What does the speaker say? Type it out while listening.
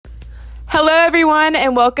Hello, everyone,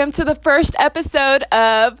 and welcome to the first episode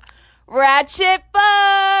of Ratchet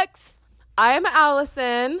Books. I'm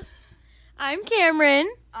Allison. I'm Cameron.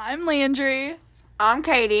 I'm Landry. I'm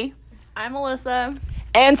Katie. I'm Melissa.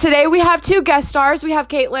 And today we have two guest stars. We have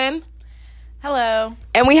Caitlin. Hello.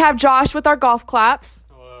 And we have Josh with our golf claps.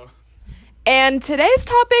 Hello. And today's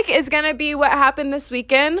topic is going to be what happened this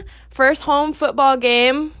weekend. First home football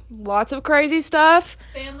game. Lots of crazy stuff.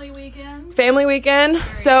 Family weekend.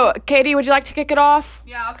 So, Katie, would you like to kick it off?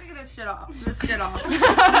 Yeah, I'll kick this shit off.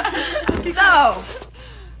 So,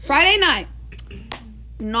 Friday night.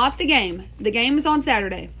 Not the game. The game is on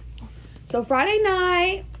Saturday. So, Friday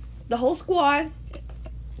night, the whole squad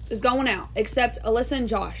is going out. Except Alyssa and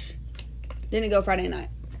Josh. Didn't go Friday night.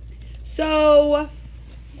 So,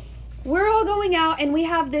 we're all going out, and we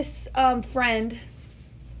have this friend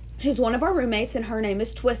who's one of our roommates, and her name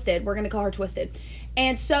is Twisted. We're going to call her Twisted.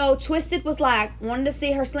 And so Twisted was like, wanted to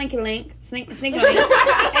see her slinky link. And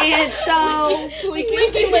so...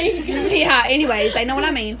 Slinky link. Yeah, anyways, they know what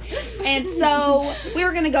I mean. And so we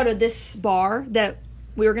were going to go to this bar that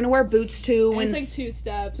we were going to wear boots to. And it's like 2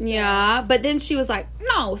 steps. So. Yeah, but then she was like,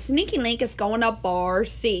 no, Sneaky Link is going to Bar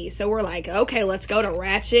C. So we're like, okay, let's go to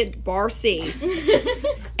Ratchet Bar C.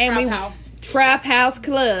 And Trap House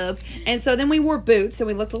Club. And so then we wore boots and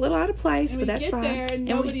we looked a little out of place, but that's fine. There and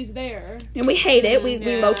nobody's there. And we hate it. We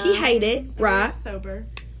low-key hate it, right? Sober.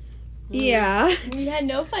 Yeah. We had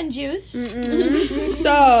no fun juice.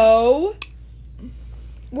 So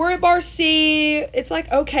we're at Bar C. It's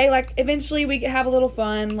like, okay, like eventually we have a little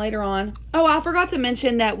fun later on. Oh, I forgot to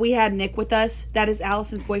mention that we had Nick with us. That is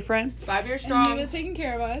Allison's boyfriend. 5 years strong. And he was taking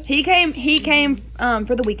care of us. He came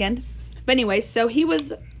for the weekend. But anyways, so he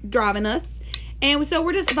was driving us. And so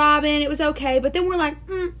we're just vibing. It was okay. But then we're like,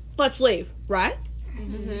 let's leave, right?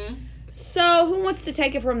 Mm-hmm. So who wants to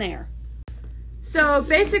take it from there? So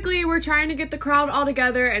basically, we're trying to get the crowd all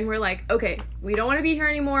together, and we're like, okay, we don't want to be here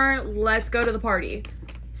anymore. Let's go to the party.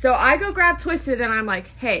 So I go grab Twisted, and I'm like,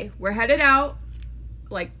 hey, we're headed out.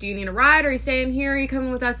 Like, do you need a ride? Are you staying here? Are you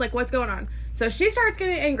coming with us? Like, what's going on? So she starts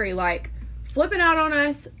getting angry, like, flipping out on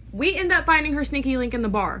us. We end up finding her Sneaky Link in the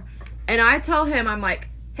bar. And I tell him, I'm like,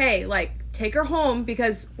 hey, like, take her home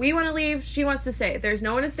because we want to leave. She wants to stay. There's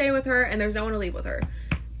no one to stay with her, and there's no one to leave with her.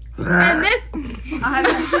 And this... I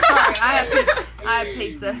have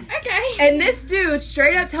pizza. Okay. And this dude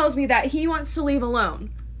straight up tells me that he wants to leave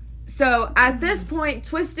alone. So at this point,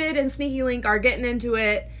 Twisted and Sneaky Link are getting into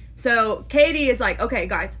it. So Katie is like, okay,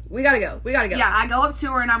 guys, we gotta go. Yeah, I go up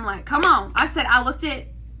to her and I'm like, come on. I looked at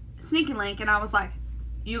Sneaky Link and I was like,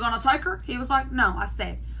 you gonna take her? He was like, no. I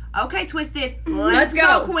said, okay, Twisted, let's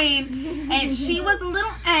go, queen. And she was a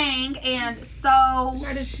little and so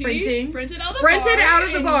sprinted out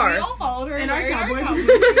of the bar. We all followed her in our cowboy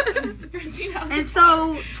boots. Sprinting out and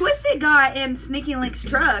so Twisted got in Sneaky Link's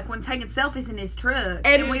truck when taking selfies in his truck.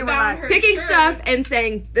 And we were like picking stuff and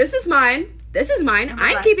saying, this is mine.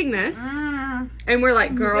 I'm keeping this. And we're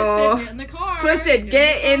like, girl, Twisted, get in the car. Twisted,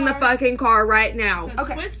 get in the fucking car right now. So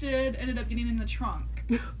Twisted ended up getting in the trunk.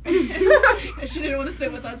 She didn't want to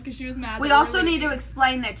sit with us because she was mad. We also need to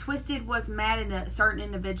explain that Twisted was mad at a certain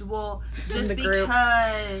individual just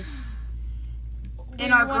because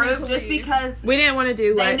in our group, just because we didn't want to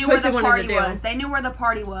do what Twisted wanted to do. They knew where the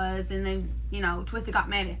party was, and then Twisted got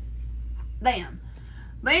mad at them.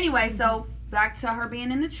 But anyway, so back to her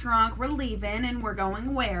being in the trunk. We're leaving, and we're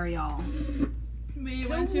going where, y'all? We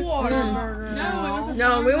went to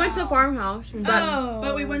Whataburger. We went to Farmhouse.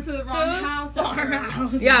 But we went to the wrong house.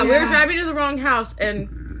 Farmhouse. Yeah, we were driving to the wrong house,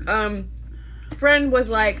 and friend was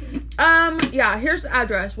like, here's the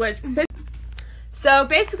address, So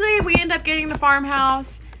basically, we end up getting to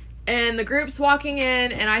Farmhouse, and the group's walking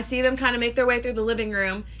in, and I see them kind of make their way through the living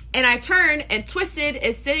room, and I turn, and Twisted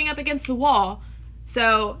is sitting up against the wall.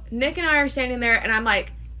 So Nick and I are standing there, and I'm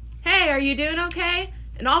like, hey, are you doing okay?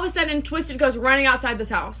 And all of a sudden, Twisted goes running outside this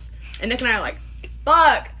house. And Nick and I are like,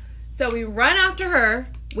 fuck. So we run after her.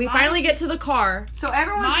 We finally get to the car. So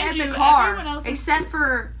everyone's at the car, except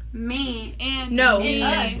for me and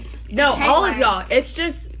us. No, all of y'all. It's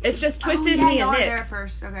just Twisted, me, and Nick. There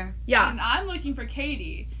first. Okay. Yeah. And I'm looking for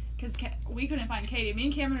Katie because we couldn't find Katie. Me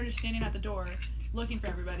and Cameron are just standing at the door looking for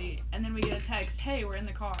everybody. And then we get a text, hey, we're in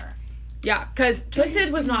the car. Yeah, because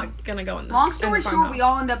Twisted was not going to go in the Long story short, we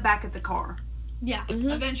all end up back at the car. Yeah. Mm-hmm.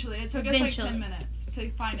 Eventually. It took us like 10 minutes to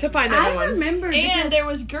find everyone. I remember. And there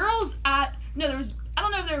was girls I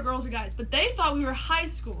don't know if they were girls or guys, but they thought we were high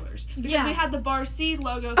schoolers because we had the Bar C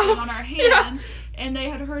logo thing on our hand, and they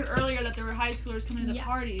had heard earlier that there were high schoolers coming to the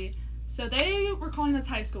party, so they were calling us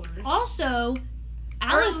high schoolers. Also,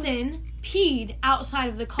 Allison peed outside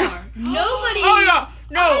of the car. Nobody. Oh, no.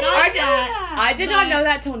 No, I I did not know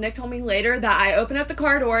that till Nick told me later that I opened up the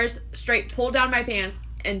car doors, straight pulled down my pants,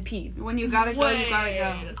 and peed. When you gotta go, you gotta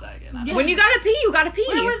go. Wait a second. When you gotta pee, you gotta pee.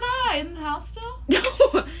 Where was I? In the house still?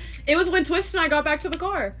 No, it was when Twist and I got back to the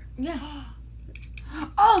car. Yeah.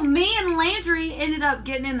 Oh, me and Landry ended up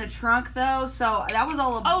getting in the trunk though, so that was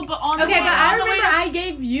all. Oh, but on the Okay, way, but I on the way remember to- I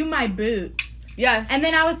gave you my boots. Yes. And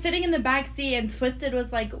then I was sitting in the back seat and Twisted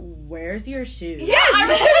was like, "Where's your shoes?" yes, she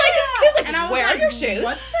was like, And I was where like, are your shoes?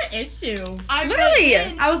 What's the issue? I Literally.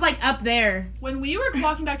 went in- I was like, up there. When we were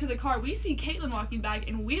walking back to the car, we see Caitlin walking back,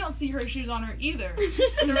 and we don't see her shoes on her either.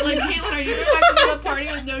 So we're like, Caitlin, are you going back to the party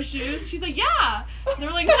with no shoes? She's like, yeah. And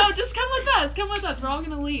we're like, no, just come with us. Come with us. We're all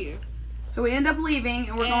going to leave. So we end up leaving,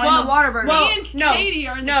 and we're And- going to Waterburger. Me and Katie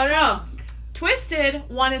are in the trunk. Twisted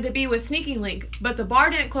wanted to be with Sneaky Link, but the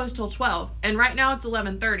bar didn't close till 12, and right now it's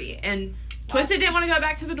 11:30. And Twisted didn't want to go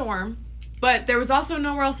back to the dorm, but there was also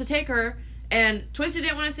nowhere else to take her, and Twisted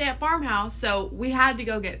didn't want to stay at Farmhouse, so we had to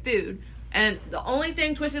go get food. And the only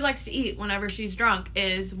thing Twisted likes to eat whenever she's drunk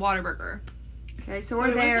is Whataburger. Okay, so we we're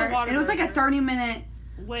went to there. And it was like a Whataburger. 30-minute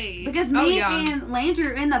Wait. because Oh, me yeah. and Landry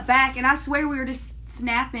are in the back, and I swear we were just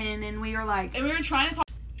snapping, and we were like, And we were trying to talk.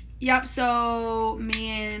 "Yep." So me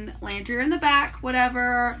and Landry are in the back,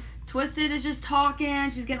 whatever. Twisted is just talking.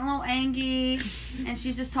 She's getting a little angry, and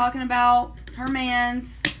she's just talking about her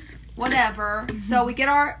man's whatever. So we get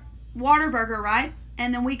our Whataburger, right,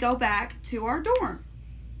 and then we go back to our dorm.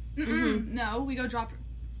 No, we go drop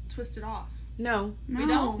Twisted off. No. No, We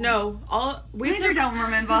don't? No. We Landry took... don't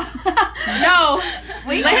remember. No.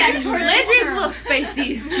 We go back to our Landry's a dorm. little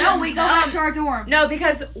spacey. No, we go back to our dorm. No,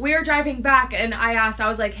 because we were driving back, and I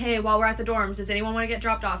was like, hey, while we're at the dorms, does anyone want to get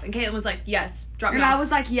dropped off? And Caitlin was like, yes, drop me And I off.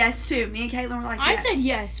 was like, yes, too. Me and Caitlin were like, I yes. said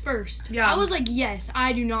yes first. Yeah. I was like, yes,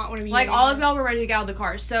 I do not want to be Like, here all of anymore. y'all were ready to get out of the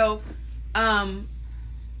car. So,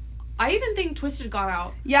 I even think Twisted got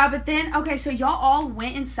out. Yeah, but then, okay, so y'all all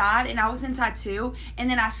went inside, and I was inside too, and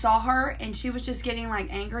then I saw her, and she was just getting,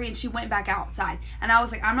 like, angry, and she went back outside. And I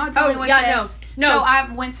was like, I'm not dealing with this. no. So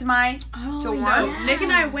I went to my Oh, dorm. No, yeah. Nick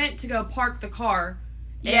and I went to go park the car.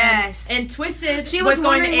 And, Yes. And Twisted She was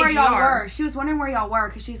going to wondering where y'all AGR. were. She was wondering where y'all were,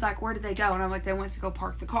 because she's like, where did they go? And I'm like, they went to go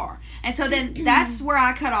park the car. And so then that's where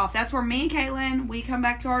I cut off. That's where me and Caitlin, we come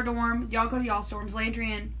back to our dorm. Y'all go to y'all's dorms.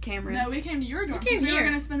 Landry and Cameron. No, we came to your dorm. came We were here.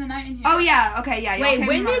 going to spend the night in here. Oh, yeah. Okay, yeah. Y'all Wait, came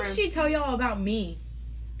when to my did room. she tell y'all about me?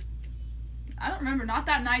 I don't remember. Not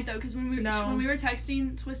that night, though, because when we No. were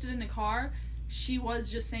texting Twisted in the car, she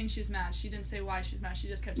was just saying she was mad. She didn't say why she was mad. She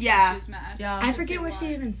just kept saying Yeah. she was mad. Yeah. I Didn't say forget what why.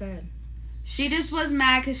 she even said. She just was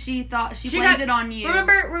mad because she thought she blamed kept- it on you.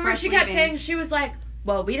 Remember for she kept leaving. saying, she was like,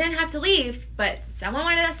 well, we didn't have to leave, but someone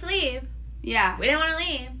wanted us to leave. Yeah. We didn't want to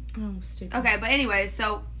leave. Oh, stupid. Okay, but anyways,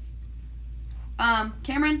 so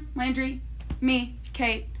Cameron, Landry, me,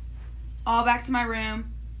 Kate, all back to my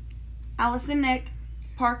room. Alice and Nick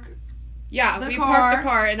park Yeah, the we car, parked the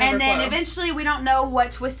car and and then eventually we don't know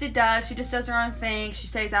what Twisted does. She just does her own thing. She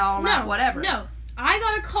stays out all night, whatever. No, I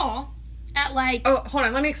got a call at like Oh, hold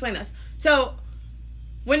on. Let me explain this. So,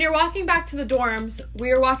 when you're walking back to the dorms, we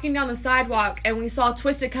were walking down the sidewalk and we saw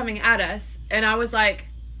Twisted coming at us. And I was like,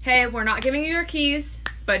 hey, we're not giving you your keys,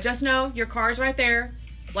 but just know your car's right there.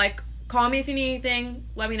 Like, call me if you need anything.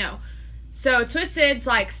 Let me know. So, Twisted's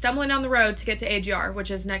like stumbling down the road to get to AGR,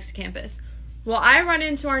 which is next to campus. Well, I run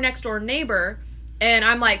into our next door neighbor and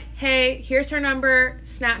I'm like, hey, here's her number.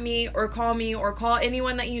 Snap me or call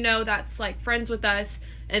anyone that you know that's like friends with us.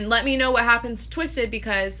 And let me know what happens to Twisted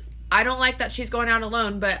because I don't like that she's going out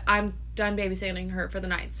alone, but I'm done babysitting her for the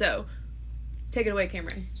night. So, take it away,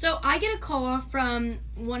 Cameron. So I get a call from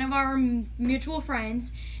one of our mutual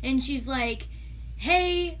friends, and she's like,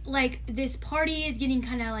 hey, like, this party is getting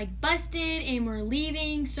kind of, like, busted, and we're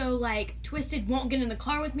leaving, so, like, Twisted won't get in the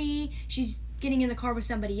car with me. She's getting in the car with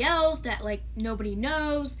somebody else that, like, nobody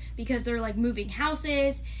knows because they're, like, moving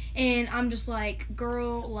houses, and I'm just like,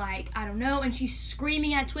 girl, like, I don't know, and she's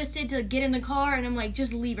screaming at Twisted to get in the car, and I'm like,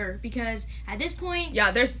 just leave her, because at this point,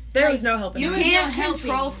 Yeah, there was no help in You that. was can't not helping.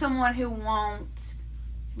 control someone who won't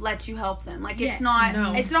let you help them. Like, Yes. it's not,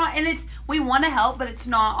 No. and it's, we want to help, but it's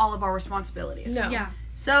not all of our responsibilities. No. yeah.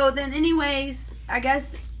 So then anyways, I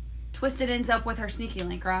guess Twisted ends up with her Sneaky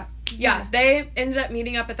Link, right? Yeah, they ended up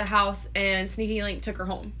meeting up at the house, and Sneaky Link took her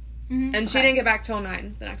home. Mhm. And she Okay. didn't get back till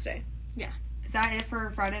 9 the next day. Is that it for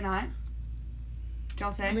Friday night? Did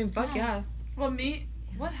y'all say? I mean, fuck yeah. Well,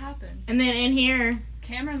 what happened? And then in here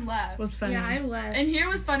Cameron left. was funny. Yeah, I left. And here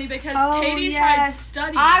was funny because Oh, Katie tried yes.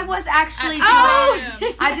 studying. I was actually at 2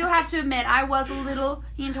 a.m. I do have to admit, I was a little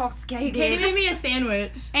intoxicated. Katie made me a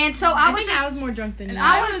sandwich. And so I, I was think I just, was more drunk than And you.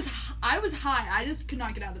 I was high. I just could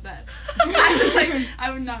not get out of bed. I was like, I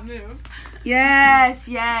would not move. yes.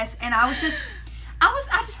 And I was just,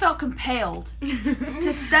 I just felt compelled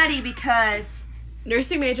to study because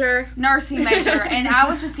Nursing major. And I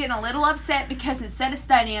was just getting a little upset because instead of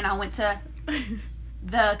studying, I went to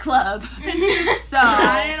the club. So,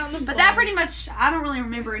 but that pretty much, I don't really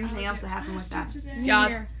remember anything else that happened with that.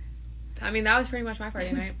 Yeah. I mean, that was pretty much my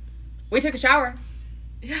Friday night. We took a shower.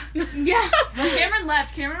 Yeah. Yeah. Well, Cameron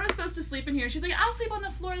left. Cameron was supposed to sleep in here. She's like, I'll sleep on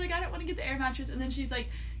the floor. Like, I don't want to get the air mattress. And then she's like,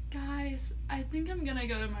 guys, I think I'm gonna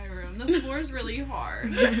go to my room. The floor's really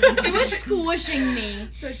hard. It was squishing me.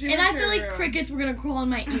 So she And went I to feel her like room. crickets were gonna crawl in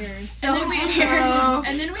my ears. So And then we scared.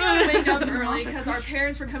 and then we had to wake up early because our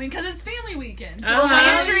parents were coming because it's family weekend. So Well,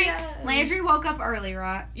 Uh-huh. Landry woke up early,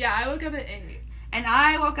 right? yeah, I woke up at 8. And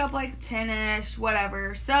I woke up like 10ish,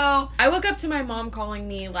 whatever. So I woke up to my mom calling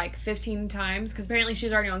me like 15 times because apparently she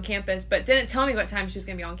was already on campus, but didn't tell me what time she was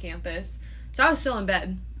going to be on campus. So I was still in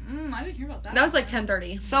bed. I didn't hear about that. That was like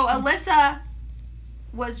 10:30. So Alyssa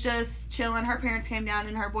was just chilling. Her parents came down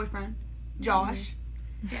and her boyfriend, Josh.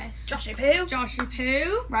 Yes. Joshy Poo. Joshy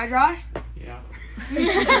Poo. Right, Josh? Yeah.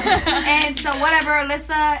 And so whatever,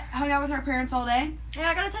 Alyssa hung out with her parents all day. Yeah,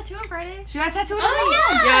 I got a tattoo on Friday. She got tattooed.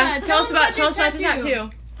 Oh Yeah, tell us them about your the tattoo.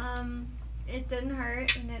 It didn't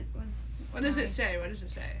hurt, and it was. What does it nice. say? What does it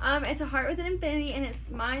say? It's a heart with an infinity, and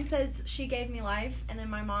mine says she gave me life, and then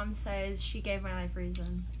my mom says she gave my life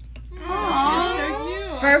reason. It's so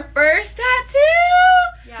cute. Her first tattoo.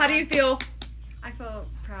 Yeah. How do you feel? I feel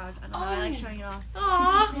proud. I don't know. I like showing it off.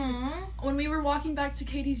 Aww. When we were walking back to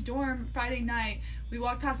Katie's dorm Friday night, we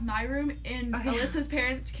walked past my room, and Alyssa's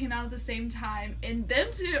parents came out at the same time, and them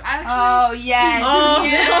two, I actually... Oh, yes. Oh.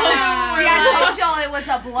 Yeah. See, I told y'all it was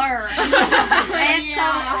a blur. And so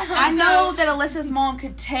I know that Alyssa's mom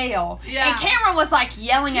could tell. Yeah. And Cameron was like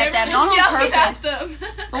yelling at them, Cameron not was on yelling at purpose. them.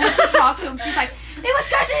 But when she talked to him, she's like, it was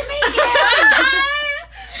good to meet you.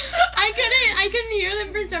 I couldn't hear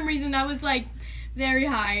them for some reason. I was like very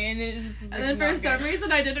high, and it was just. And then for some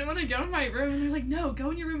reason, I didn't want to go to my room, and they're like, no,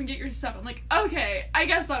 go in your room and get your stuff. I'm like, okay, I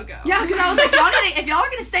guess I'll go. Yeah, because I was like, if y'all are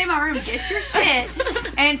going to stay in my room, get your shit.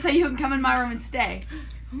 And so you can come in my room and stay.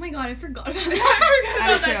 Oh my god, I forgot about I that. forgot I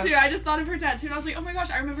about did that too. too. I just thought of her tattoo, and I was like, oh my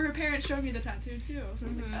gosh, I remember her parents showing me the tattoo too. So I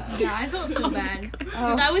was like, oh. Yeah, I felt so bad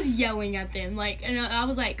because I was yelling at them, like, and I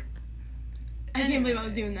was like, I can't believe I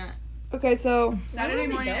was doing that. Okay, so Saturday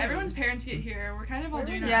morning, everyone's parents get here. We're kind of all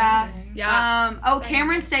doing our Yeah. own thing. Yeah.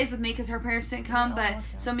 Cameron stays with me because her parents didn't come, but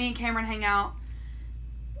so me and Cameron hang out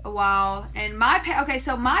a while. And my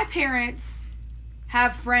parents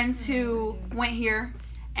have friends who went here,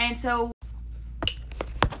 and so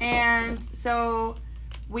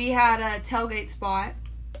we had a tailgate spot.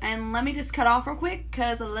 And let me just cut off real quick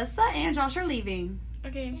because Alyssa and Josh are leaving.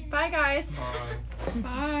 Okay, bye guys. Bye.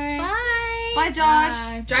 Bye. Bye. Bye,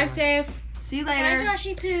 Josh. Drive safe. See you Bye, later.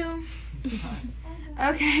 Joshy Poo.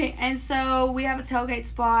 Okay, and so we have a tailgate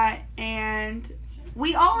spot, and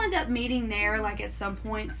we all end up meeting there, like, at some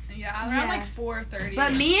points. Yeah, around Yeah. like 4:30.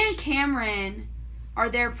 But me and Cameron are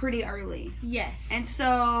there pretty early. Yes. And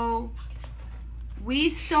so we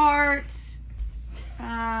start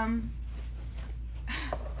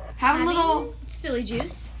having a little silly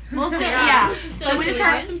juice. yeah. So we just silly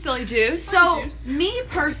heard juice. Some silly juice. So juice. me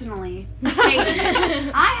personally,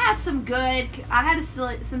 Katie, I had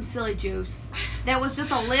some silly juice that was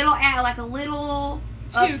just a little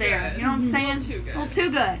up Too there. good. You know what I'm saying? A little too good. A little too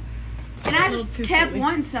good. And I just kept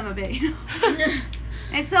wanting some of it. You know?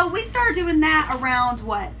 And so we started doing that around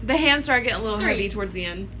what? The hands started getting a little 3. heavy towards the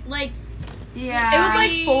end. Like Yeah. It was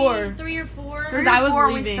like 4. 3 or 4. 3 I or was 4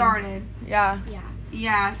 we leaving. started. Yeah. Yeah.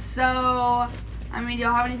 Yeah. So, I mean, do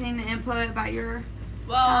y'all have anything to input about your?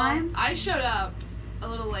 Well, time? I showed up a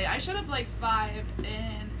little late. I showed up like 5,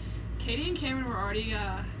 and Katie and Cameron were already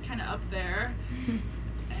kind of up there.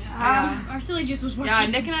 Our silly juice was working. Yeah,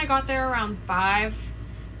 Nick and I got there around 5.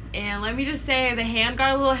 And let me just say, the hand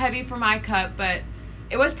got a little heavy for my cup, but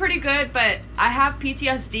it was pretty good. But I have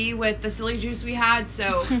PTSD with the silly juice we had,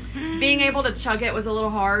 so being able to chug it was a little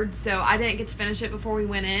hard, so I didn't get to finish it before we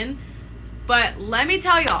went in. But let me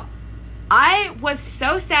tell y'all, I was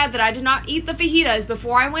so sad that I did not eat the fajitas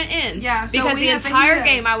before I went in. Yeah, so because we the had entire fajitas.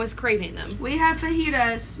 game I was craving them. We had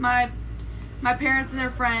fajitas. My parents and their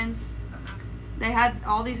friends, they had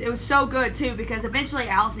all these. It was so good too because eventually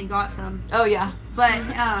Allison got some, Oh, yeah. but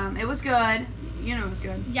it was good. You know, it was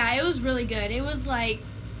good. Yeah, it was really good. It was like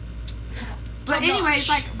But top anyways, notch.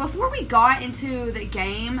 like before we got into the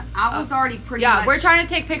game, I was already pretty. Yeah, much, we're trying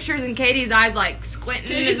to take pictures and Katie's eyes like squinting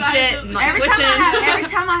Katie's and eyes shit look- and like Every twitching.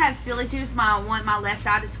 time I have silly juice, my left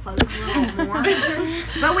eye just closes a little more.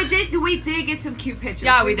 But we did get some cute pictures.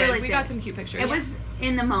 Yeah, we did. Really we got some cute pictures.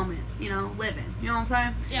 in the moment, living. You know what I'm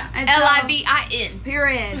saying? Yeah. And so- LIVIN.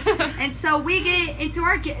 Period. And so we get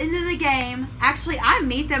into the game. Actually, I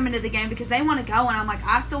meet them into the game because they want to go, and I'm like,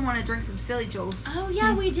 I still want to drink some silly juice. Oh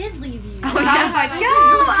yeah, we did leave you. I was like,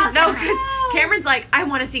 yo, No, because Cameron's like, I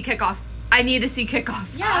want to see kickoff. I need to see kickoff.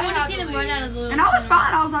 Yeah, I want to see them run out of the little and I was tunnel.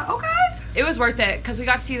 fine. I was like, okay. It was worth it because we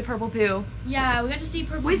got to see the purple poo. Yeah, we got to see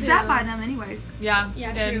Purple We Poo. sat by them anyways. Yeah,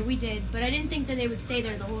 Yeah, we did. true, we did. But I didn't think that they would stay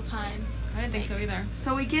there the whole time. I didn't think so either.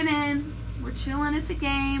 So we get in. We're chilling at the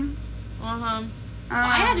game. Uh-huh. I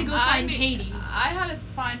had to go I find mean, Katie. I had to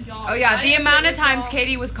find y'all. Oh, yeah, I the didn't amount sit of with times y'all.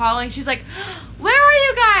 Katie was calling, she's like, where are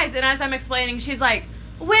you guys? And as I'm explaining, she's like,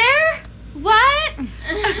 where? What?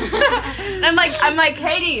 And I'm like,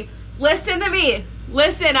 Katie, listen to me.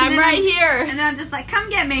 Listen, I'm right here. And then I'm just like, come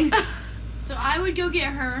get me. So I would go get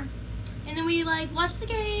her. And then we, watched the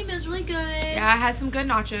game. It was really good. Yeah, I had some good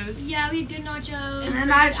nachos. Yeah, we had good nachos. And then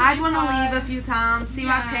I'd want to leave a few times, see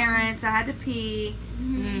my Yeah. parents. I had to pee.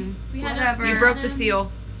 Mm. We had Whatever. You a, broke the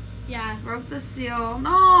seal. Yeah. Broke the seal.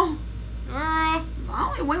 No. Girl. I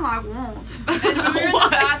only went like once. And when we were in the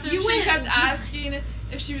What? bathroom, You she went- kept asking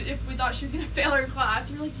if we thought she was gonna fail her class.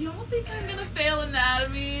 We were like, do y'all think I'm gonna fail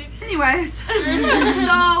anatomy? Anyways.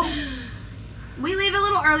 So, we leave a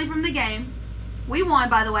little early from the game. We won,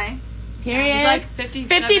 by the way. Period. It's like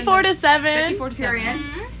 57 54 to 7. 54 to 7. Period.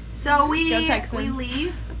 Mhm. So, we Go Texans.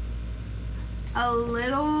 leave a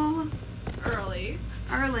little Early,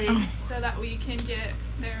 early. so that we can get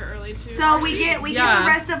there early too. So we get Yeah. the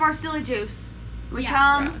rest of our silly juice. We Yeah.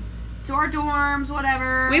 come to our dorms,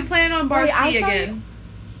 whatever. We plan on Bar Wait, I C saw again.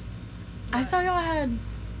 I saw y'all had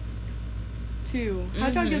 2.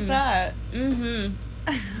 How'd y'all Mhm. get that? Mm-hmm.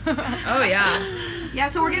 Oh, yeah. Yeah,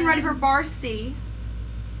 so we're getting ready for Bar C.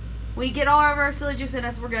 We get all of our silly juice in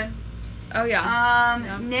us. We're good. Oh, yeah.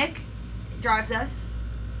 Yeah. Nick drives us,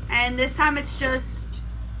 and this time it's just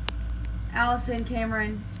Allison,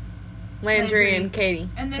 Cameron. Landry and Katie.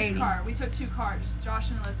 And this Katie. car, we took 2 cars.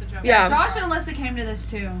 Josh and Alyssa drove. Yeah. Josh and Alyssa came to this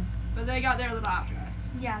too. But they got there a little after us.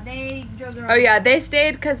 Yeah, they drove the Oh, yeah. They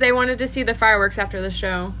stayed because they wanted to see the fireworks after the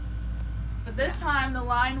show. But this time the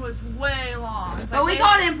line was way long. But we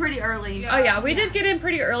got in pretty early. Yeah. Oh, yeah. We did get in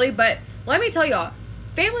pretty early, but let me tell y'all,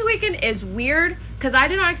 Family Weekend is weird because I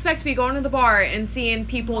did not expect to be going to the bar and seeing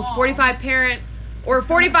people's Moms.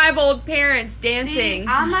 45 old parents dancing. See,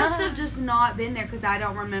 I must have just not been there because I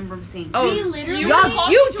don't remember seeing. Oh, We literally- y'all,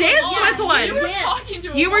 talking you to a danced mom. with one. You were Danced. talking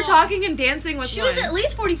to a You were mom. talking and dancing with She one. was at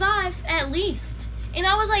least 45, at least. And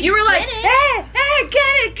I was like, You were like, "Get hey, get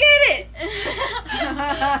it. it."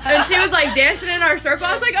 And she was like dancing in our circle.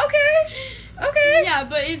 I was like, okay. Yeah,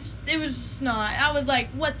 but it was just not. I was like,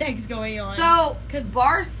 what the heck's going on? So, 'Cause-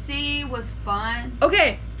 Bar C was fun.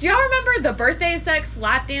 Okay, do y'all remember the birthday sex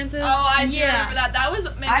lap dances? Oh, I do Yeah. remember that. That was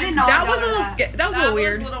maybe, I did not that go was a to little that. that was a little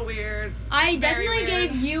weird. a little weird. I Very definitely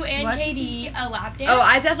weird. gave you and What? Katie a lap dance. Oh,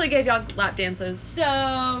 I definitely gave y'all lap dances. So, Yeah,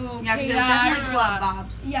 because it was Katie- definitely I club remember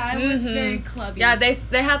vibes. yeah, it was Mhm. very clubby. Yeah,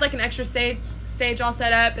 they had like an extra stage all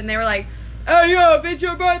set up, and they were like, "Hey, yo, if it's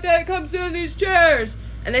your birthday, come sit in these chairs."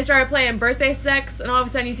 And they started playing birthday sex, and all of a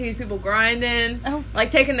sudden you see these people grinding, Oh.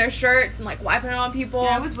 like taking their shirts and like wiping it on people.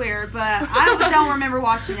 Yeah, it was weird, but I don't remember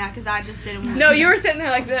watching that because I just didn't want No, to. you were sitting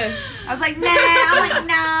there like this. I was like, nah. I'm like,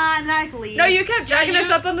 nah. And then I could leave. No, you kept dragging you-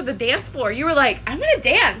 us up onto the dance floor. You were like, "I'm gonna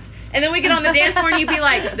dance," and then we get on the dance floor, and you'd be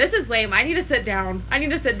like, "This is lame. I need to sit down. I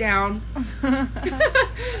need to sit down."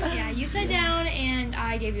 Yeah, you sat down and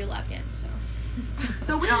I gave you a lap dance. So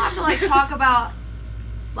So we don't have to like talk about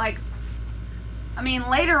like. I mean,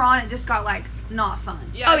 later on it just got like not fun.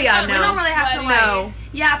 Oh, yeah, We no. don't really have to Sweaty. like. No.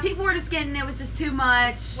 Yeah, people were just getting. It was just too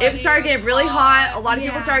much. It started getting really hot. A lot of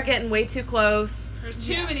people Yeah. started getting way too close. There's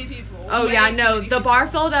too many people. Oh Way yeah, too no, many the people. bar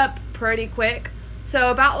filled up pretty quick.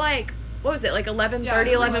 So about like what was it, like 11:30, Yeah,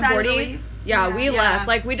 we decided to 11:40? leave. Yeah, Yeah. we Yeah. left.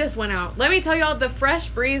 Like we just went out. Let me tell y'all, the fresh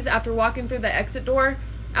breeze after walking through the exit door,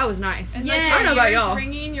 that was nice. And Yeah. like, I your don't know about ears y'all.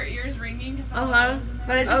 Ringing, your ears ringing because my Uh-huh. mom was in there.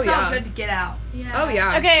 But it just Oh, felt yeah. good to get out. yeah. Oh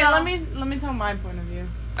yeah. Okay, So- let me tell my point of view.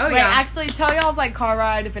 Oh Wait, yeah. actually, tell y'all's like car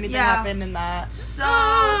ride if anything Yeah. happened in that. So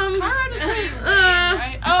Car ride was pretty lame,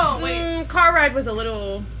 right? Oh wait, car ride was a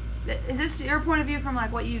little. is this your point of view from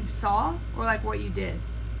like what you saw or like what you did?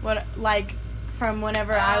 What like from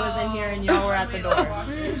whenever I was in here and y'all were at the door. Are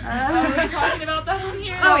we talking about that on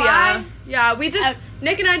here? Oh yeah. I- Yeah, we just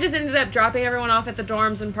Nick and I just ended up dropping everyone off at the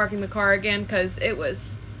dorms and parking the car again because it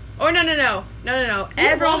was. Oh no.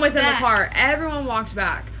 Everyone walked was in the back? car. Everyone walked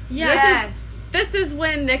back. Yes. This is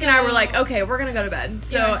when Nick and I were So- like, okay, we're gonna go to bed.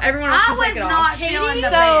 So Yes. everyone else I can was take it not off. feeling the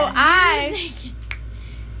So band. I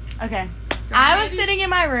okay. I was sitting in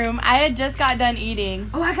my room. I had just got done eating.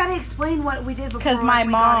 Oh, I gotta explain what we did before. Because my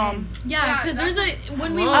we got mom. in. Yeah, because there's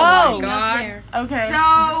when we were Oh, walking up there. Okay.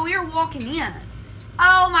 So we were walking in.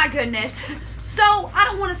 Oh my goodness. So I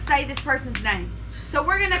don't want to say this person's name. So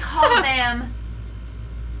we're gonna call them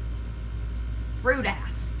Rude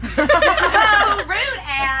Ass. So Rude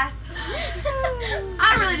Ass.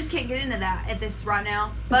 I really just can't get into that at this right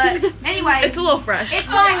now. But anyway, It's a little fresh. It's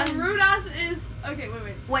like Rude ass is okay.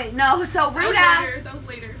 Wait. wait, no. So Rude That Ass. was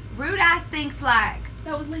later. Rude Ass thinks like.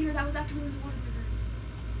 That was later. That was after we was Whataburger.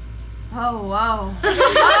 Oh whoa.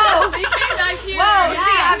 Oh. They came back here. Whoa. Yeah,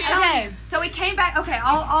 See, I'm okay. telling you. So we came back. Okay,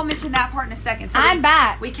 I'll mention that part in a second. So I'm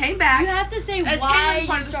back. We came back. You have to say That's why Caitlin's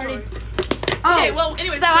part you of the started. story. Oh. Okay, well,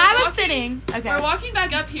 anyways. So we're I was walking- sitting. Okay. We're walking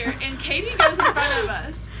back up here, and Katie goes in front of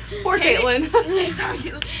us. Poor Caitlin. Sorry,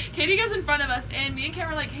 Caitlin. Katie goes in front of us, and me and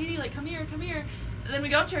Cameron are like, Katie, like, come here. And then we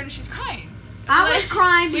go up to her, and she's crying. I was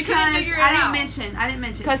crying we because couldn't figure it I didn't out.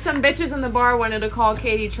 mention. Because some bitches in the bar wanted to call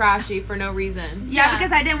Katie trashy for no reason. Yeah,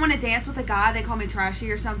 because I didn't want to dance with a guy. They called me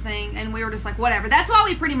trashy or something, and we were just like, whatever. That's why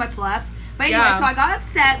we pretty much left. But anyway, Yeah. so I got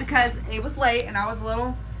upset because it was late and I was a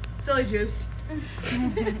little silly juiced.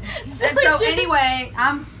 And so anyway,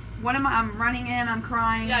 I'm running in. I'm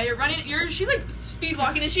crying. Yeah, you're running. She's like speed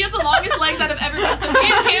walking, and she has the longest legs that I've ever been. So me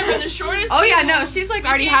and Cameron, the shortest. Oh yeah, people, no, she's like we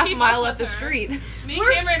already can't half a keep mile up up the with her. street. Me and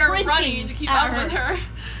We're Cameron are sprinting running to keep at up her. with her.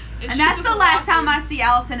 And she's that's just the last walking. time I see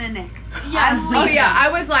Allison and Nick. Yeah. Oh yeah, I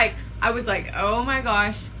was like, oh my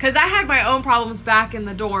gosh, because I had my own problems back in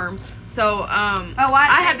the dorm. So I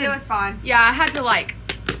had it to- was fine. yeah, I had to like,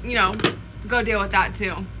 go deal with that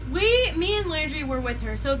too. Me and Landry were with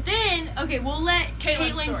her. So then, okay, we'll let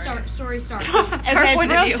Caitlin's Caitlin's story start. Okay, point it's of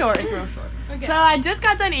real view. short. It's real short. Okay. So I just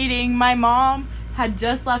got done eating. My mom had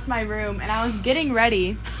just left my room, and I was getting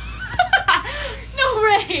ready. No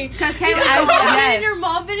way. Because You Caitlin, Yes. your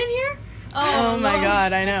mom been in here? Oh my no.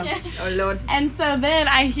 god, I know. Yeah. Oh lord. And so then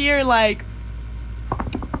I hear like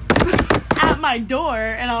at my door,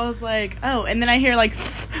 and I was like, oh, and then I hear like, and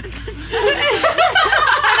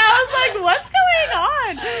I was like, what's going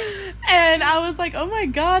on? And I was like, oh my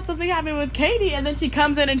god, something happened with Katie. And then she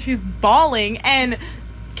comes in and she's bawling, and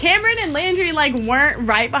Cameron and Landry like weren't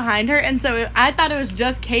right behind her, and so I thought it was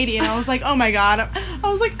just Katie, and I was like, oh my god, I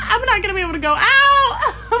was like, I'm not gonna be able to go out.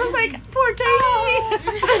 I was like, poor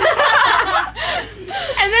Katie.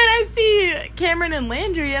 And then I see Cameron and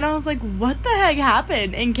Landry, and I was like, what the heck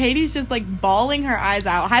happened? And Katie's just like bawling her eyes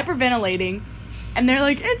out, hyperventilating, and they're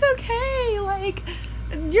like, it's okay, like,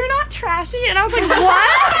 you're not trashy. And I was like, what?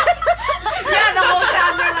 yeah, the whole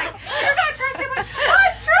time they're like, you're not trashy. I'm like,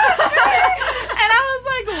 I'm trashy. And I was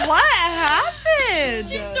like, what happened?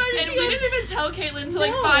 She started. And She we goes. didn't even tell Caitlin until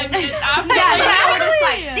like No. 5 minutes after. Yeah, like, they were just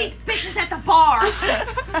Exactly. like, these bitches at the bar.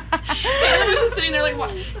 Caitlin was just sitting there like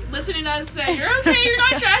listening to us say, you're okay, you're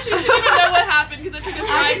not trashy. She didn't even know what happened because it took us 5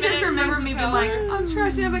 I minutes. just remember for us me to being tell like, her. I'm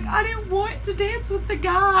trashy. I'm like, I didn't want to dance with the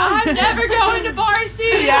guy. I'm never going to bar C.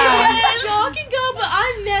 Yeah. Y'all can go, but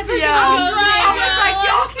I'm never Yeah. gonna go. Right. I was like, I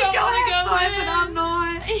y'all just can don't go wanna have go fun, in. but I'm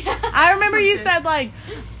not. I remember you said like,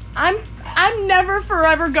 I'm never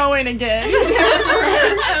forever going again.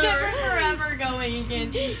 I'm never forever going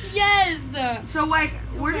again. Yes. So like,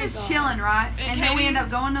 we're my just God. chilling, right? And And then we Katie- end up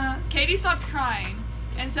going to. Katie stops crying.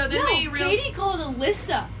 And so then No, we Katie called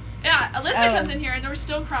Alyssa. Yeah, Alyssa Oh. comes in here and they're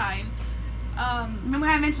still crying. I mean, we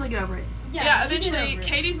eventually get over it. Yeah, we get eventually over it.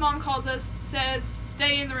 Katie's mom calls us, says,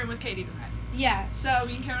 stay in the room with Katie tonight. Yeah. So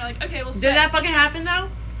me and Karen are like, okay, we'll stay. Did that fucking happen though?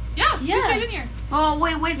 Yeah, we Yeah. stayed in here. Well,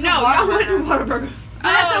 we went to No, y'all went to Whataburger. Whataburger. But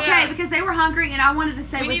that's Oh, okay yeah. because they were hungry and I wanted to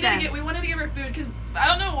stay We with needed them. to we wanted to give her food because I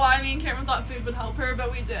don't know why me and Cameron thought food would help her,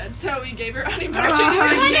 but we did. So we gave her honey butter chicken.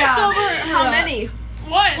 We're trying Yeah. to sober her How up. many?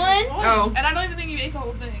 One. Oh. And I don't even think you ate the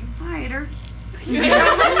whole thing. I ate her. So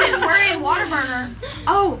listen, we're in Whataburger.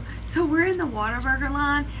 Oh, so we're in the Whataburger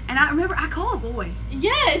line, and I remember I called a boy.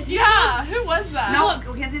 Yes. You Yeah, who was that?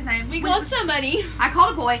 No, we can't say his name. We called somebody. I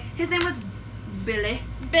called a boy. His name was Billy.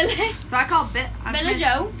 Billy. So I called Billy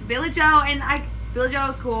Joe. Billy Joe, and Billy Joe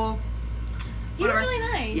was cool. He was Whatever.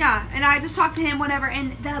 really nice. Yeah, and I just talked to him, whatever.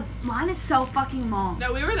 And the line is so fucking long.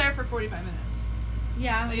 No, we were there for 45 minutes.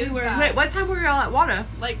 Yeah. Like, it We was were. bad. Wait, what time were y'all at Wada?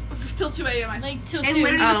 Like, till 2 a.m. I Like till It 2.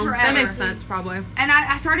 literally was That forever. makes sense, probably. And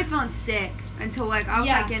I started feeling sick until like I was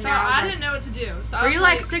Yeah. like in So there. I was I like, didn't know what to do. So I Were was you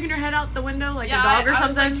like sticking your head out the window like yeah, a dog or I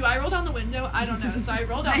was like, something? do I roll down the window? I don't know. So I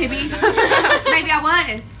rolled down maybe, the window. maybe I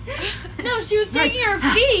was. No, she was taking her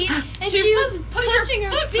feet and she was pushing her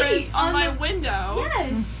footprints feet on my the. window.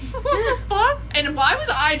 Yes. And why was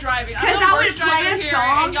I driving? I'm 'Cause the I would worst play driver a here,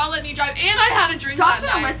 song. and y'all let me drive. And I had a drink Josh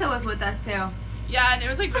that and night. Alyssa was with us too. Yeah, and it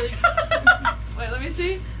was like really. Wait, let me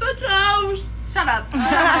see. Shut up.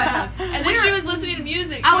 And then she was listening to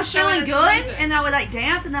music. I was showing feeling us good, music. and then I would like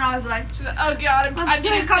dance, and then I would be like, She's like, oh god, I'm I'm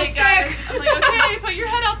getting sick, I'm sick, guys. sick. I'm like, okay, put your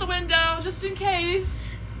head out the window just in case.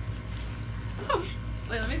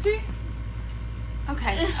 Wait, let me see.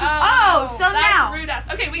 okay. Oh, so that's now. Rude Ass.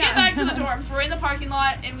 Okay, we get back to the dorms. We're in the parking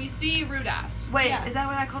lot and we see Rude Ass. Wait, Yeah. is that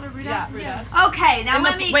what I called her, Rude Yeah, Ass? Rude Ass. Okay, now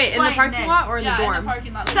let me explain Wait, in the parking this. lot or in Yeah, the dorm? in the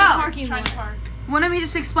parking lot. So- Trying to park. Well, let me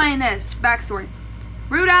just explain this backstory.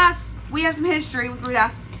 Rude Ass, we have some history with Rude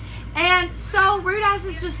Ass. And so Rude Ass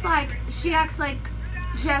is just like, she acts like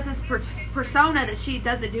she has this persona that she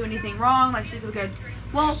doesn't do anything wrong, like she's a good.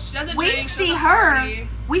 Well, She doesn't we drink, she see doesn't her. party.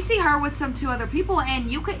 We see her with some 2 other people,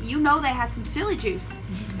 and you know they had some silly juice.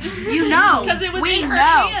 You know, Because it was we in her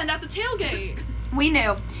know. hand at the tailgate. We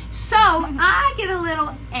knew. So I get a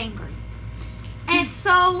little angry, and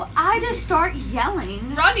so I just start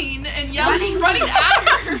yelling. Running and yelling, Running. running at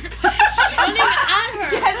her. Running at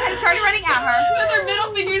her. Yes, I started running at her. With her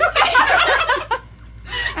middle fingers in the air.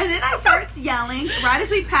 And then I start yelling right as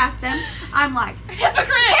we pass them. I'm like,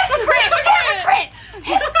 Hypocrite!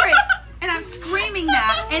 hypocrites! And I'm screaming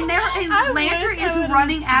that, and Landry wish I is would've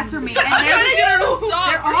running after me, and I'm trying to get her to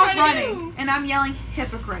stop. they're We're all trying to running, and I'm yelling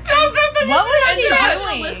hypocrite. What was And she Josh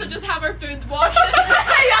doing? and Alyssa just have our food walking.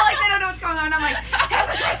 Yeah, like they don't know what's going on. I'm like,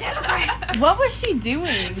 hypocrites! What was she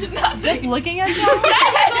doing? Just looking at y'all?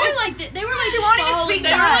 Going like they were like She won't even falling. speak They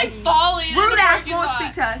to were us. like falling. in Rude the ass parking won't lot.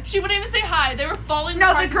 speak to us. She wouldn't even say hi. They were falling.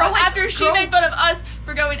 No, in the parking girl lot with- after she girl- made fun of us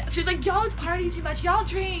for going. She's like, y'all party too much. Y'all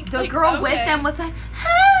drink. The Like, girl with okay. them was like,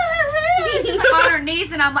 she's like on her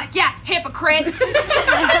knees, and I'm like, yeah, hypocrites.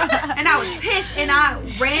 And I was pissed, and I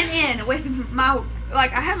ran in with my,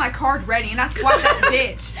 like, I had my card ready, and I swiped that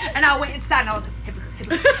bitch, and I went inside, and I was like, hypocrite.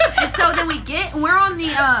 And so then we're on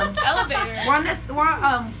the,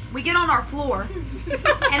 elevator. we get on our floor,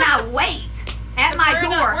 and I wait at my We're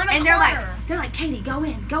in a- door, we're in a and they're corner. like, Katie, go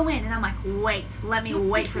in, and I'm like, wait, let me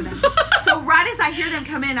wait for them. So right as I hear them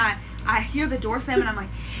come in, I hear the door slam, and I'm like,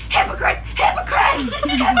 hypocrites,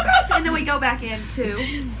 and then we go back in too.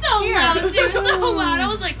 So loud too, so loud. I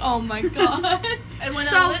was like, oh my god. And when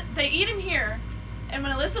So- they eat in here, and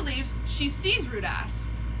when Alyssa leaves, she sees Rude Ass.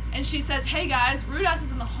 And she says, hey guys, Rude Ass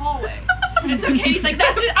is in the hallway. And so Katie's like,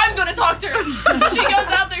 that's it, I'm gonna talk to her. So she goes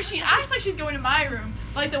out there, she acts like she's going to my room.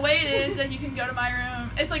 Like the way it is that you can go to my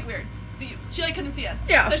room, it's like weird. She like couldn't see us.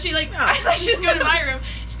 Yeah. So she like acts like she's going to my room.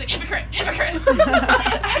 She's like, hypocrite.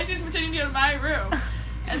 She's pretending to go to my room.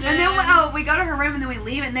 And then We go to her room, and then we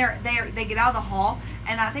leave, and they get out of the hall,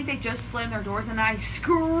 and I think they just slammed their doors, and I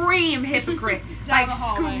scream hypocrite. Down Like the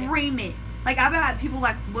hallway. scream it. Like I've had people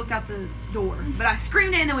like looked out the door, but I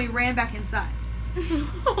screamed it, and then we ran back inside.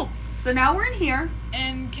 So now we're in here.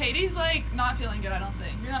 And Katie's like not feeling good, I don't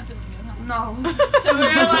think. You're not feeling good, huh? No. So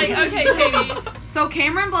we're like, okay, Katie. So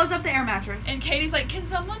Cameron blows up the air mattress, And Katie's like, can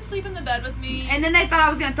someone sleep in the bed with me? and then they thought I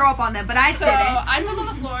was gonna throw up on them, but I so didn't. I slept on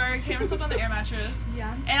the floor, Cameron slept on the air mattress.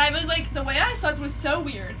 Yeah. And I was like, the way I slept was so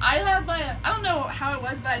weird. I don't know how it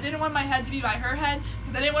was, but I didn't want my head to be by her head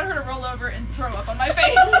because I didn't want her to roll over and throw up on my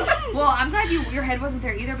face. Well, I'm glad your head wasn't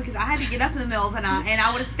there either, because I had to get up in the middle of the night, and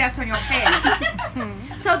I would have stepped on your head.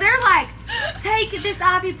 So they're like, take this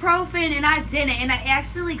ibuprofen, and I didn't, and I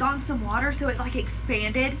accidentally got in some water, so it like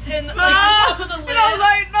expanded. And like on top of the lid. And I was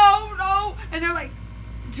like, no. And they're like,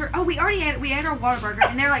 we ate our Whataburger,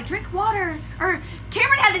 and they're like, drink water. Or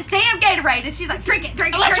Cameron had this damn Gatorade, and she's like, drink it.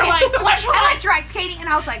 Electrolytes, Katie. And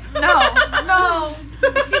I was like, no.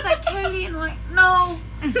 And she's like, Katie, and I'm like, no.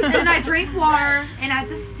 And then I drink water, and I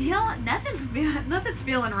just nothing's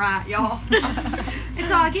feeling right, y'all. And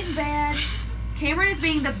so I get in bed. Cameron is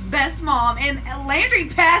being the best mom, and Landry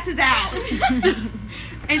passes out.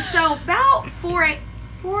 And so about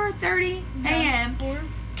 4:30 a.m.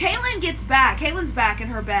 Caitlin's back in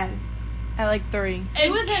her bed. At like 3.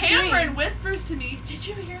 And was at Cameron 3. whispers to me, did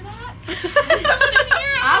you hear that? Is someone in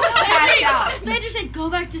here? I was passed out. They just said, go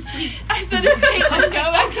back to sleep. I said, it's Caitlin, go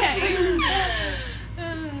back to sleep.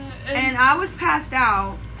 And I was passed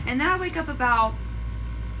out, and then I wake up about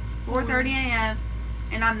 4:30 a.m.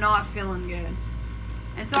 and I'm not feeling good.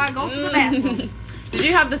 And so I go to the bathroom. Did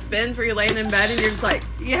you have the spins where you're laying in bed and you're just like,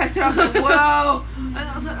 Yes, and I was like, whoa. And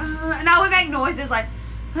I was like, and I would make noises like,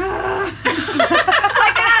 like,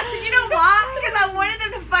 and you know why? Because I wanted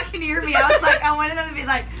them to fucking hear me. I wanted them to be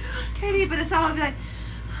like, Katie, but the song would be like,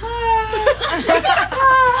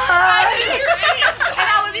 I didn't hear any of that. and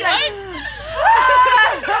I would be like,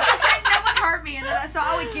 no one heard me. And then so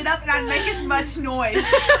I would get up and I'd make as much noise. And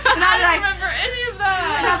I I'd be like, don't remember any of and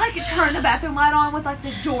that. I'd like turn the bathroom light on with like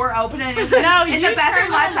the door open and No, and you the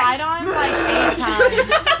bathroom turned light's the light like, on like 8 times.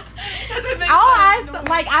 Does it make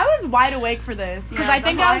I was wide awake for this because Yeah, I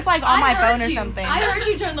think I was like on my phone or you. something. I heard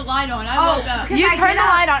you turn the light on. I woke up. You I turned get the up.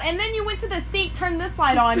 light on, and then you went to the sink, turned this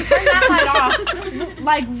light on, turned that light off,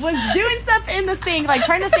 like was doing stuff in the sink, like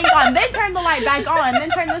turn the sink on, then turn the light back on, then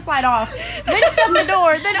turn this light off, then shut the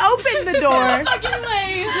door, then open the door. Fucking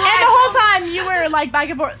way. And the whole time you were like back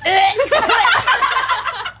and forth.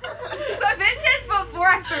 So this is before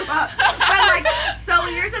I threw up. But like, so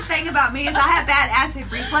here's the thing about me is I have bad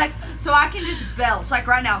acid reflux, so I can just belch. Like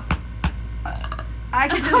right now, I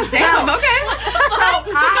can just Damn, belch. okay. So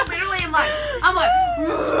I literally am like,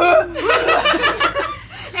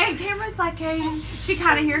 and Cameron's like, Katie. She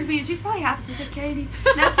kind of hears me, and she's probably half asleep. She's like, Katie.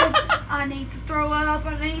 And I said, I need to throw up.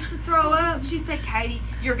 I need to throw up. She said, Katie,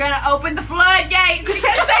 you're gonna open the floodgates. She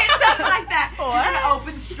kept saying something like that. You're gonna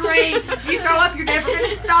open the stream. You throw up, you're never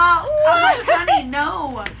gonna stop. I'm like, honey,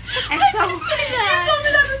 no. And so You told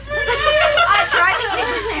me that this morning.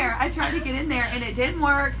 I tried to get in there, and it didn't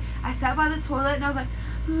work. I sat by the toilet, and I was like,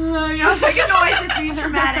 I was making noises, being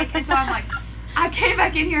dramatic. And so I'm like, I came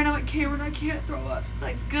back in here, and I'm like, Cameron, I can't throw up. She's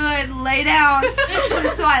like, good, lay down.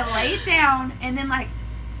 So I laid down, and then like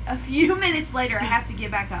a few minutes later, I have to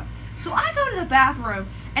get back up. So I go to the bathroom,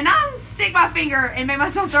 and I stick my finger and make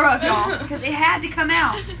myself throw up, y'all, because it had to come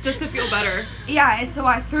out. Just to feel better. Yeah, and so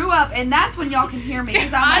I threw up, and that's when y'all can hear me,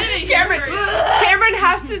 because I'm I like, didn't hear her. Cameron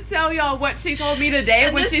has to tell y'all what she told me today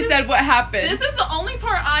And when this she is- said what happened. This is the only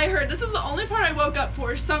part I heard. This is the only part I woke up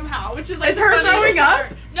for somehow, which is like Is her the funniest throwing up?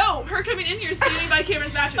 part. No, her coming in here standing by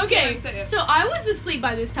Cameron's mattress. Okay, Cameron, say it. so I was asleep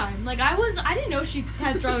by this time. Like I didn't know she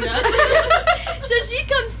had thrown up. So she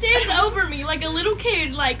comes, stands over me like a little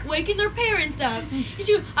kid, like waking their parents up. And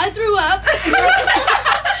I threw up. And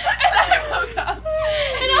I woke up.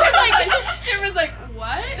 And I was like, Cameron's like,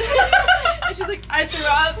 what? And she's like, I threw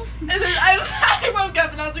up. And then I woke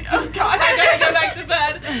up and I was like, oh god, I gotta go back to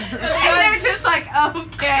bed. and they're just like,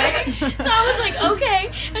 okay. so I was like,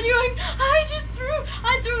 okay. And you're like,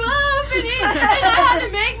 I threw up and I had to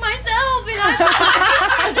make myself and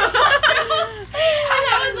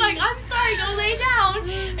I was like, I'm sorry, go lay down.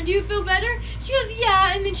 And do you feel better? She goes,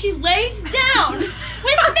 yeah. And then she lays down with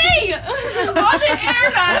me On the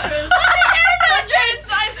air mattress.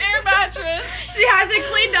 Size air mattress. She hasn't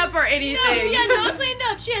cleaned up or anything. No, she had not cleaned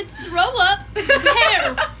up. She had throw up hair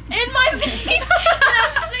in my face. And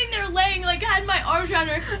I'm sitting there laying, like, I had my arms around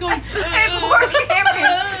her going, And poor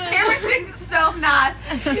Cameron's doing so nice.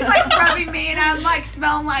 She's like rubbing me, and I'm like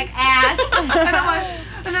smelling like ass. And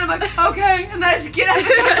then I'm like, okay. And then I just get up and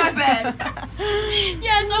go to my bed.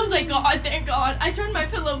 Yes, I was like, God, thank God. I turned my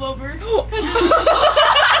pillow over.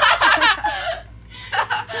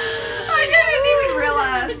 I didn't even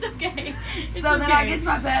realize. It's okay. It's So then okay. I get to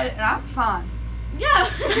my bed, and I'm fine. Yeah.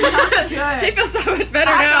 I'm good. She feels so much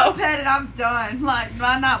better I now. go to bed, and I'm done. Like,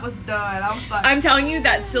 my night was done. I was like, I'm telling you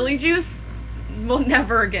that silly juice will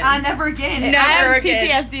never again. I never again. Never I have again.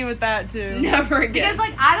 PTSD with that too. Never again. Because,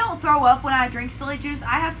 like, I don't throw up when I drink silly juice.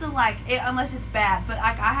 I have to, like, unless it's bad. But,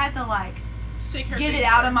 like, I had to, like, Stick her get it finger.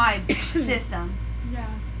 out of my system. Yeah.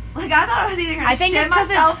 Like, I thought I was either going I to think shit it's 'cause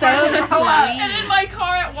it's myself so or throw up. sweet. And in my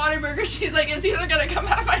car at Whataburger, she's like, it's either gonna come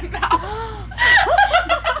out of my mouth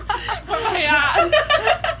or my ass.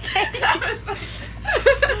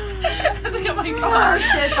 I was like, oh my Oh, god.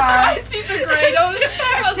 shit My fire. seats are gray. Don't,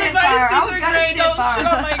 I was like, Shit my fire. I seats was are gonna gray. shit Don't fire. shit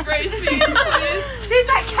on my gray seats, please. She's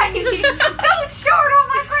like, Katie, don't short on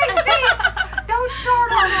my gray seats. Don't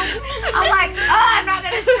short on them. I'm like, I'm not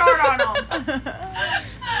going to short on them.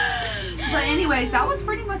 But anyways, that was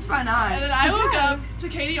pretty much my night. And then I woke up to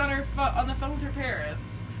Katie on on the phone with her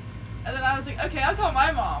parents. And then I was like, okay, I'll call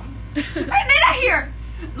my mom. And then I hear,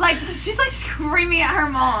 like, she's like screaming at her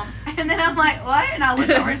mom. And then I'm like, what? And I look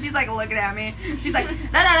over and she's like looking at me. She's like,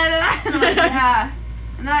 da da da da da. And I'm like, yeah.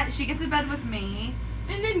 And then she gets in bed with me.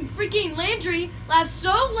 And then freaking Landry laughs so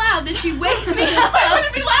loud that she wakes me up. What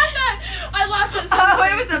did we laugh at? I laughed at something. Oh,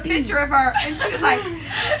 it was a picture of her. And she was like, no!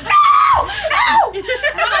 No! One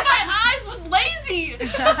of my eyes was lazy. I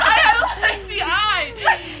had a lazy eye.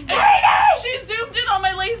 Katie! She zoomed in on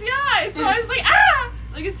my lazy eye. So I was like, ah!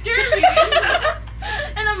 Like, it scared me.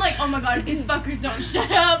 And I'm like, oh my God, if these fuckers don't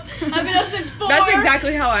shut up. I've been up since 4. That's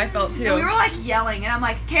exactly how I felt too. And we were like yelling. And I'm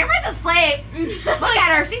like, Cameron's asleep. Look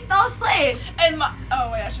at her. She's still asleep. And oh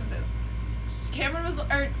wait, I shouldn't say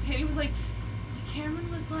that. Katie was like,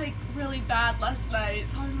 Cameron was like really bad last night,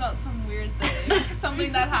 talking about some weird thing,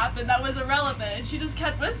 something that happened that was irrelevant. She just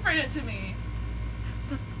kept whispering it to me.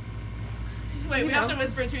 Wait, we have to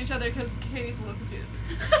whisper it to each other because Katie's a little confused.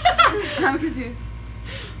 I'm confused.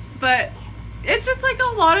 But it's just like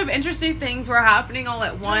a lot of interesting things were happening all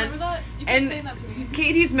at once. Remember that? You kept And saying that to me.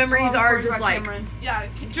 Katie's memories are just like Yeah,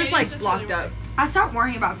 just Katie's like really blocked up. worried. I start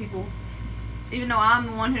worrying about people, even though I'm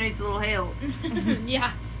the one who needs a little help.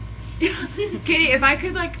 Yeah. Katie, if I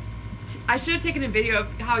could like, I should have taken a video of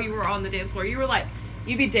how you were on the dance floor. You were like,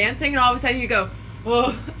 you'd be dancing and all of a sudden you go,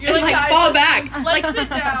 oh, You're and like, like guys, fall let's- back, let's like sit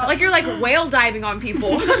down. like you're like whale diving on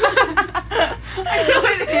people.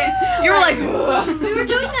 You were like, We were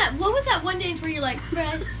doing that. What was that one dance where you're like,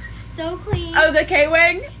 fresh, so clean? oh, the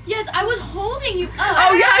K-wing. Yes, I was holding you up.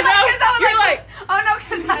 Oh yeah, I know. You're like, oh no,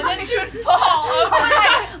 because And then she would fall over.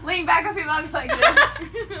 I would like lean back on people and be like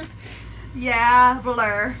this. Yeah,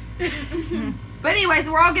 blur. But anyways,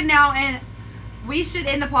 we're all good now, and we should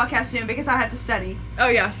end the podcast soon because I have to study. oh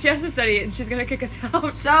yeah, she has to study it and she's gonna kick us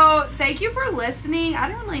out. So thank you for listening. I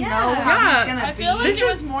don't really know how Yeah. it's gonna I be. feel like This it is-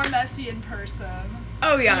 was more messy in person.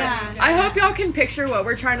 Oh yeah. Yeah. I hope y'all can picture what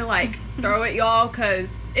we're trying to like throw at y'all because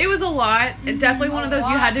it was a lot and definitely one of those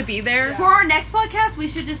you had to be there. For our next podcast, we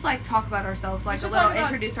should just like talk about ourselves, like a should little talk about-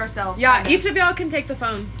 introduce ourselves. Yeah, kinda. each of y'all can take the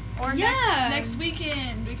phone. Or Yeah. next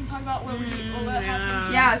weekend, we can talk about what yeah.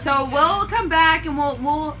 happened. Yeah, so we'll come back and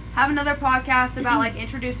we'll have another podcast about like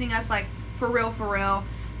introducing us like for real,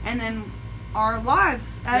 and then our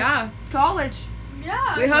lives at Yeah. college.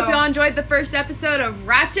 Yeah. We hope So- y'all enjoyed the first episode of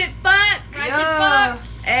Ratchet Bucks. Yeah.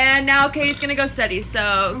 And now Katie's gonna go study.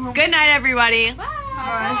 So good night, everybody.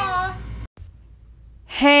 Ta-ta.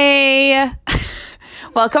 Hey,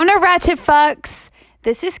 welcome to Ratchet Fucks.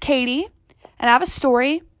 This is Katie, and I have a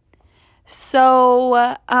story. So,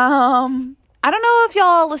 I don't know if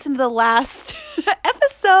y'all listened to the last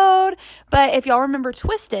episode, but if y'all remember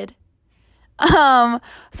Twisted,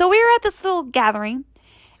 so we were at this little gathering,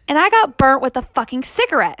 and I got burnt with a fucking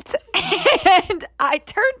cigarette, and I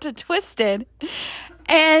turned to Twisted,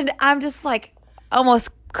 and I'm just like almost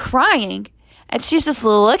crying, and she's just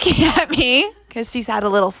looking at me because she's had a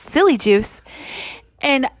little silly juice,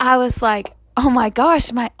 and I was like, oh my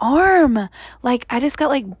gosh, my arm, like I just got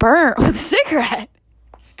like burnt with a cigarette.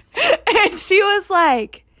 And she was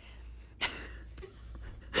like,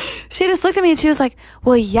 she just looked at me and she was like,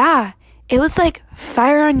 well, yeah, it was like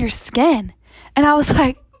fire on your skin. And I was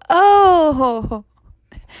like, oh,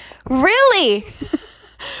 really?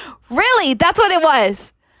 Really? That's what it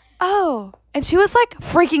was. Oh. And she was like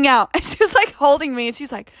freaking out. And she was like holding me and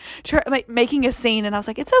she's like, making a scene. And I was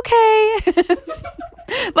like, it's okay.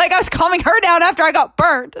 Like I was calming her down after I got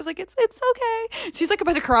burnt. I was like, it's okay. She's like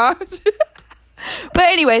about to cry. But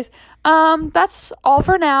anyways, that's all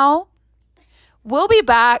for now. We'll be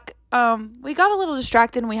back. We got a little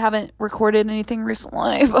distracted and we haven't recorded anything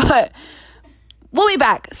recently, but we'll be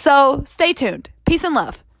back. So stay tuned. Peace and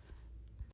love.